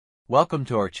Welcome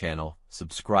to our channel,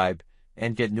 subscribe,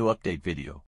 and get new update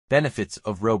video. Benefits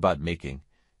of robot making.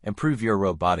 Improve your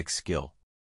robotics skill.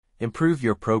 Improve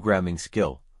your programming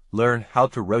skill. Learn how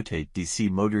to rotate DC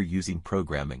motor using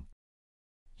programming.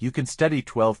 You can study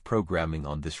 12 programming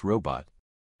on this robot.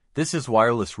 This is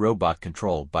wireless robot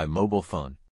control by mobile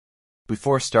phone.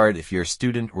 Before start, if you're a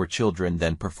student or children,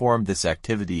 then perform this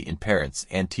activity in parents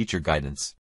and teacher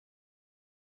guidance.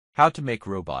 How to make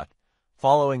robot.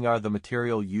 Following are the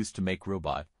material used to make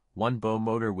robot. 1 bow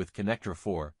motor with connector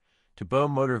 4, 2 bow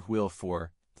motor wheel 4,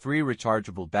 3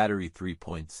 rechargeable battery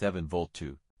 3.7 volt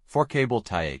 2, 4 cable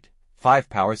tie 8, 5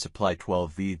 power supply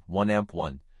 12V 1 amp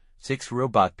 1, 6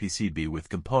 robot PCB with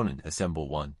component assemble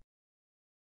 1.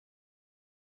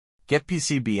 Get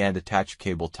PCB and attach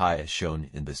cable tie as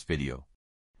shown in this video.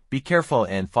 Be careful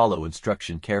and follow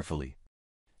instruction carefully.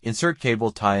 Insert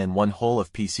cable tie in one hole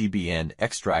of PCB and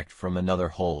extract from another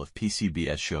hole of PCB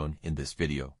as shown in this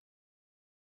video.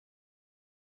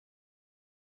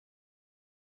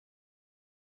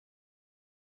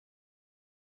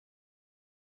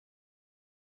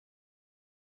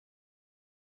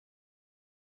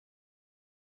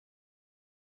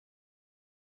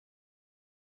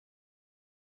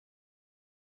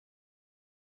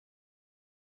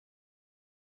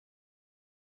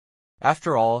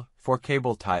 After all, 4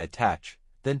 cable tie attach,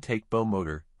 then take bow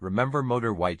motor. Remember,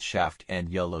 motor white shaft and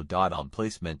yellow dot on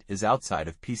placement is outside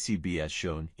of PCB as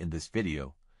shown in this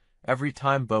video. Every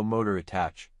time bow motor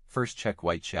attach, first check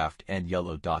white shaft and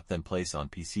yellow dot, then place on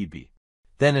PCB.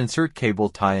 Then insert cable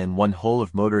tie in one hole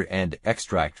of motor and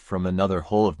extract from another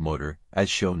hole of motor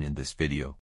as shown in this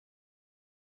video.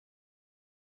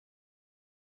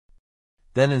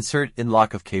 Then insert in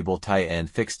lock of cable tie and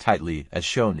fix tightly as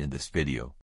shown in this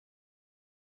video.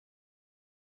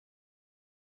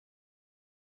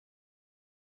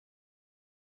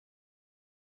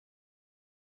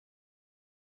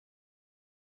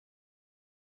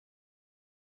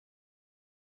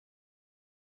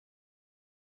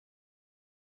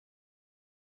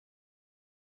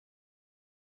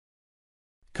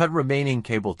 Cut remaining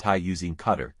cable tie using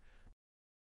cutter.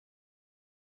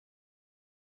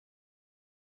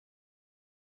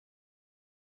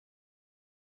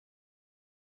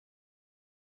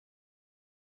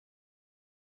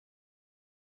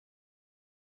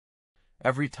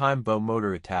 Every time bow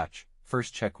motor attach,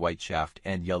 first check white shaft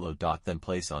and yellow dot, then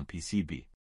place on PCB.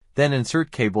 Then insert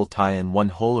cable tie in one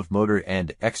hole of motor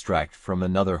and extract from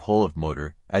another hole of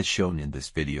motor as shown in this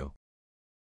video.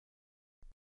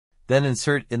 Then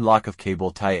insert in lock of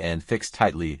cable tie and fix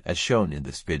tightly as shown in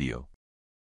this video.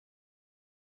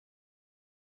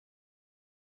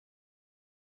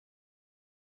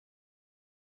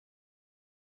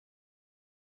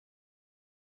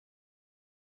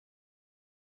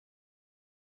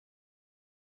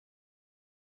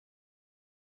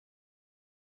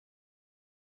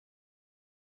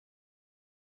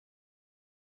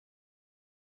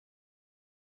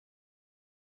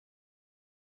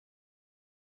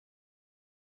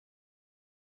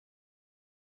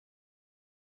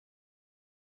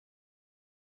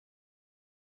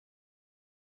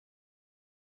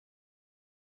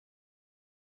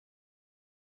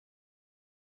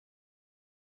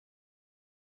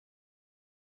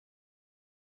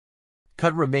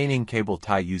 Cut remaining cable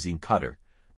tie using cutter.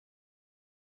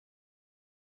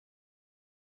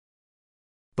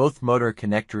 Both motor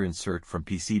connector insert from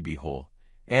PCB hole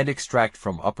and extract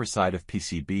from upper side of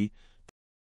PCB.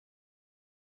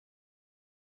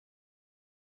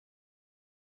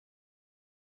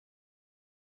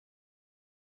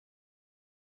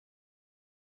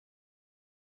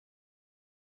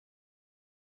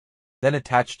 Then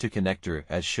attach to connector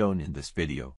as shown in this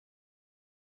video.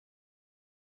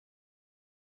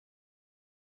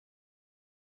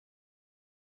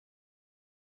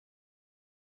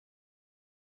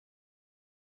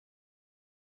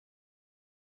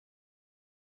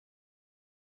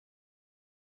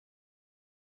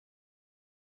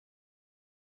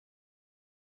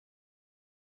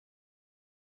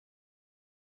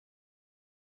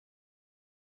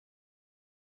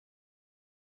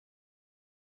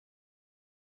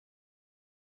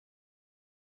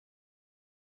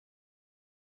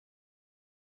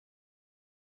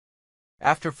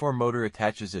 After 4 motor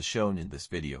attaches as shown in this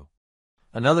video.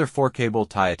 Another 4 cable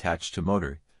tie attached to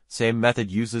motor. Same method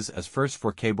uses as first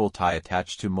 4 cable tie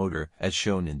attached to motor as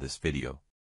shown in this video.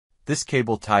 This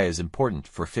cable tie is important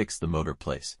for fix the motor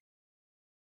place.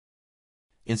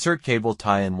 Insert cable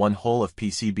tie in one hole of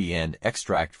PCB and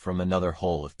extract from another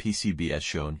hole of PCB as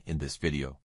shown in this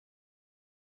video.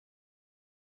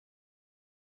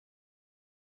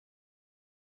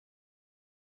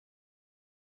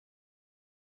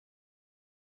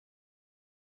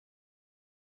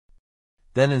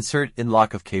 Then insert in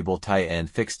lock of cable tie and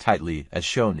fix tightly as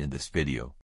shown in this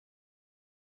video.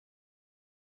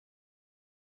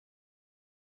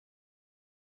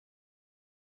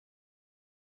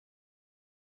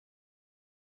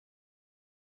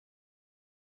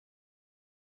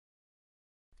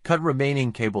 Cut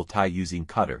remaining cable tie using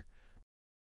cutter.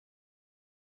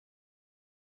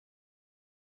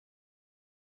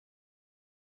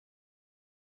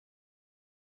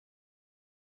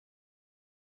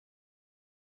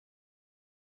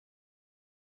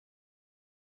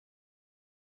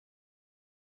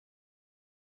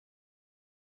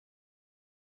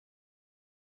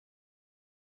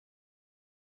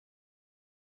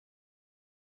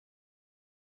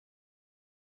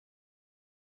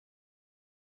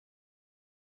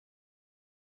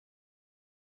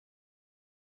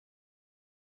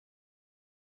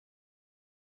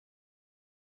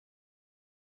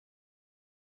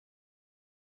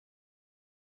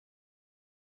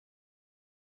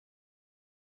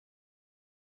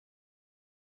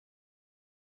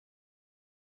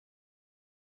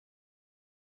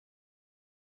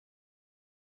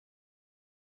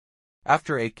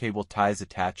 After 8 cable ties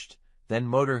attached, then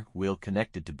motor wheel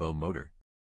connected to bow motor.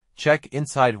 Check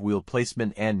inside wheel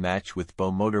placement and match with bow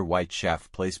motor white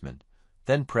shaft placement.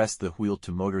 Then press the wheel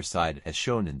to motor side as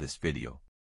shown in this video.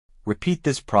 Repeat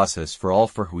this process for all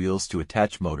 4 wheels to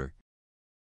attach motor.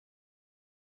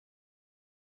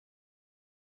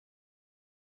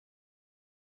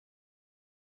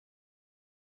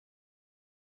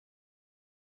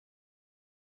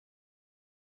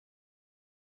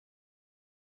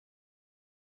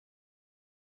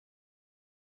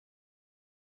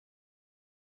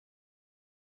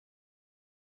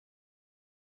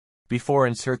 Before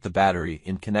insert the battery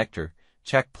in connector,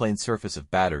 check plane surface of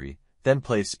battery, then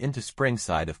place into spring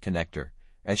side of connector,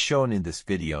 as shown in this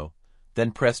video,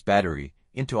 then press battery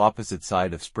into opposite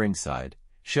side of spring side,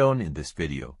 shown in this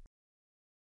video.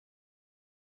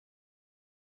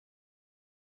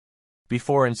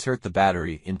 Before insert the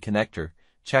battery in connector,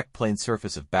 check plane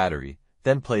surface of battery,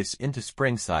 then place into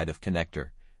spring side of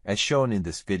connector, as shown in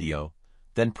this video,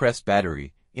 then press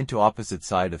battery into opposite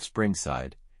side of spring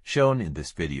side, shown in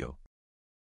this video.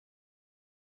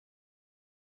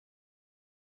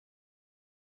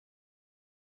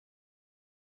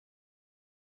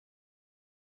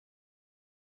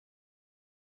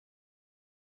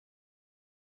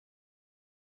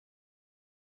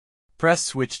 Press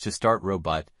switch to start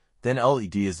robot, then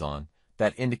LED is on,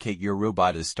 that indicate your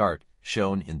robot is start,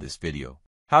 shown in this video.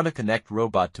 How to connect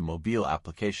robot to mobile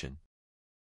application.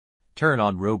 Turn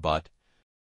on robot.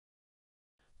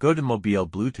 Go to mobile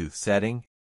Bluetooth setting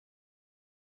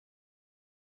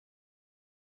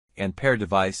and pair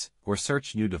device or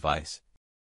search new device.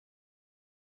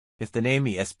 If the name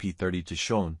ESP32 is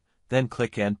shown, then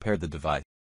click and pair the device.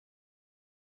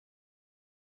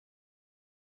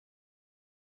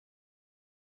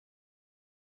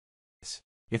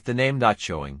 If the name not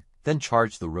showing, then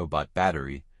charge the robot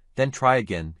battery, then try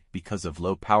again because of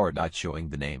low power not showing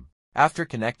the name. After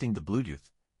connecting the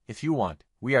Bluetooth, if you want,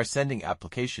 we are sending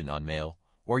application on mail,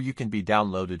 or you can be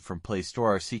downloaded from Play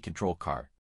Store or C Control Car.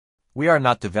 We are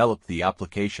not developed the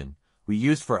application, we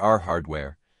used for our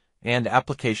hardware, and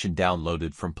application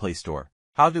downloaded from Play Store.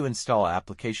 How to install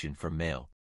application from mail.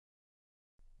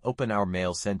 Open our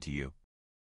mail sent to you.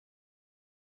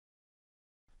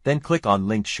 Then click on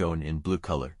link shown in blue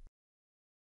color.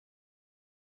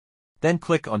 Then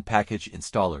click on Package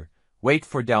Installer, wait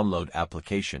for download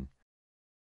application.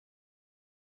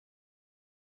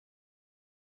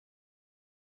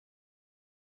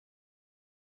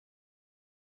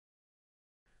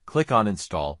 Click on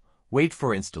Install, wait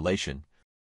for installation.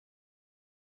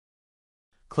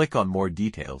 Click on More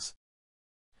Details.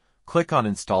 Click on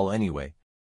Install Anyway.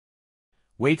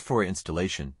 Wait for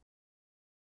installation.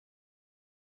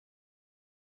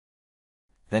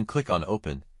 Then click on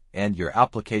Open, and your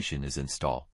application is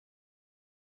installed.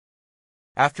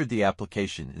 After the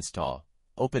application install,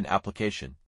 open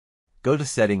application. Go to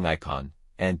Setting icon,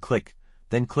 and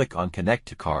then click on Connect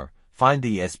to Car, find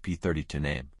the ESP32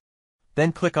 name.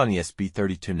 Then click on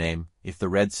ESP32 name. If the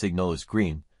red signal is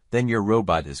green, then your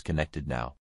robot is connected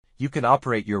now. You can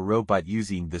operate your robot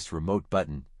using this remote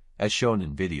button, as shown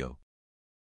in video.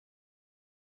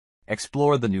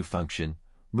 Explore the new function,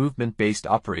 movement-based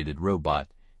operated robot,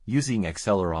 using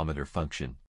accelerometer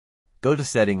function. Go to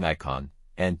Setting icon,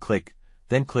 and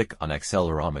then click on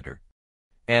Accelerometer.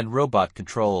 And Robot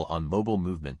Control on Mobile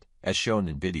Movement, as shown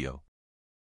in video.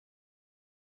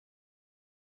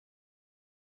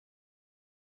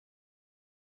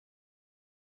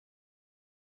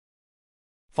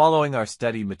 Following our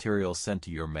study materials sent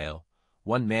to your mail,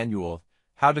 1 manual,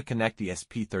 How to connect the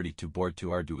ESP32 board to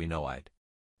Arduino IDE.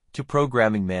 2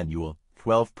 Programming Manual,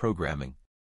 12 Programming.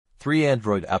 3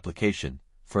 Android Application,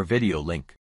 for video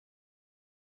link.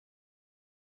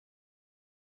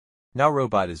 Now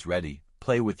robot is ready,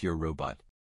 play with your robot.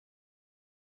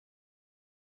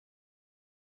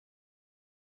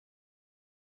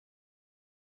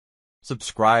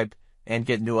 Subscribe, and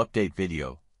get new update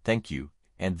video. Thank you,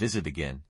 and visit again.